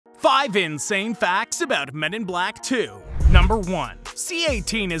5 insane facts about Men in Black 2. Number 1.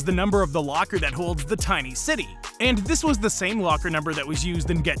 C18 is the number of the locker that holds the tiny city, and this was the same locker number that was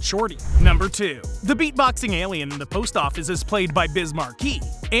used in Get Shorty. Number 2. The beatboxing alien in the post office is played by Biz Markie,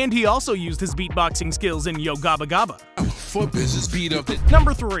 and he also used his beatboxing skills in Yo Gabba Gabba. Foot business beat up.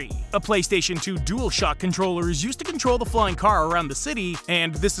 Number 3. A PlayStation 2 DualShock controller is used to control the flying car around the city,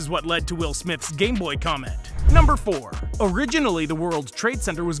 and this is what led to Will Smith's Game Boy comment. Number 4. Originally, the World Trade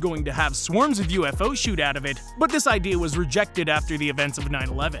Center was going to have swarms of UFOs shoot out of it, but this idea was rejected after the events of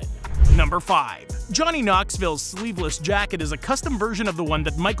 9/11. Number 5. Johnny Knoxville's sleeveless jacket is a custom version of the one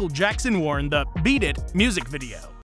that Michael Jackson wore in the Beat It music video.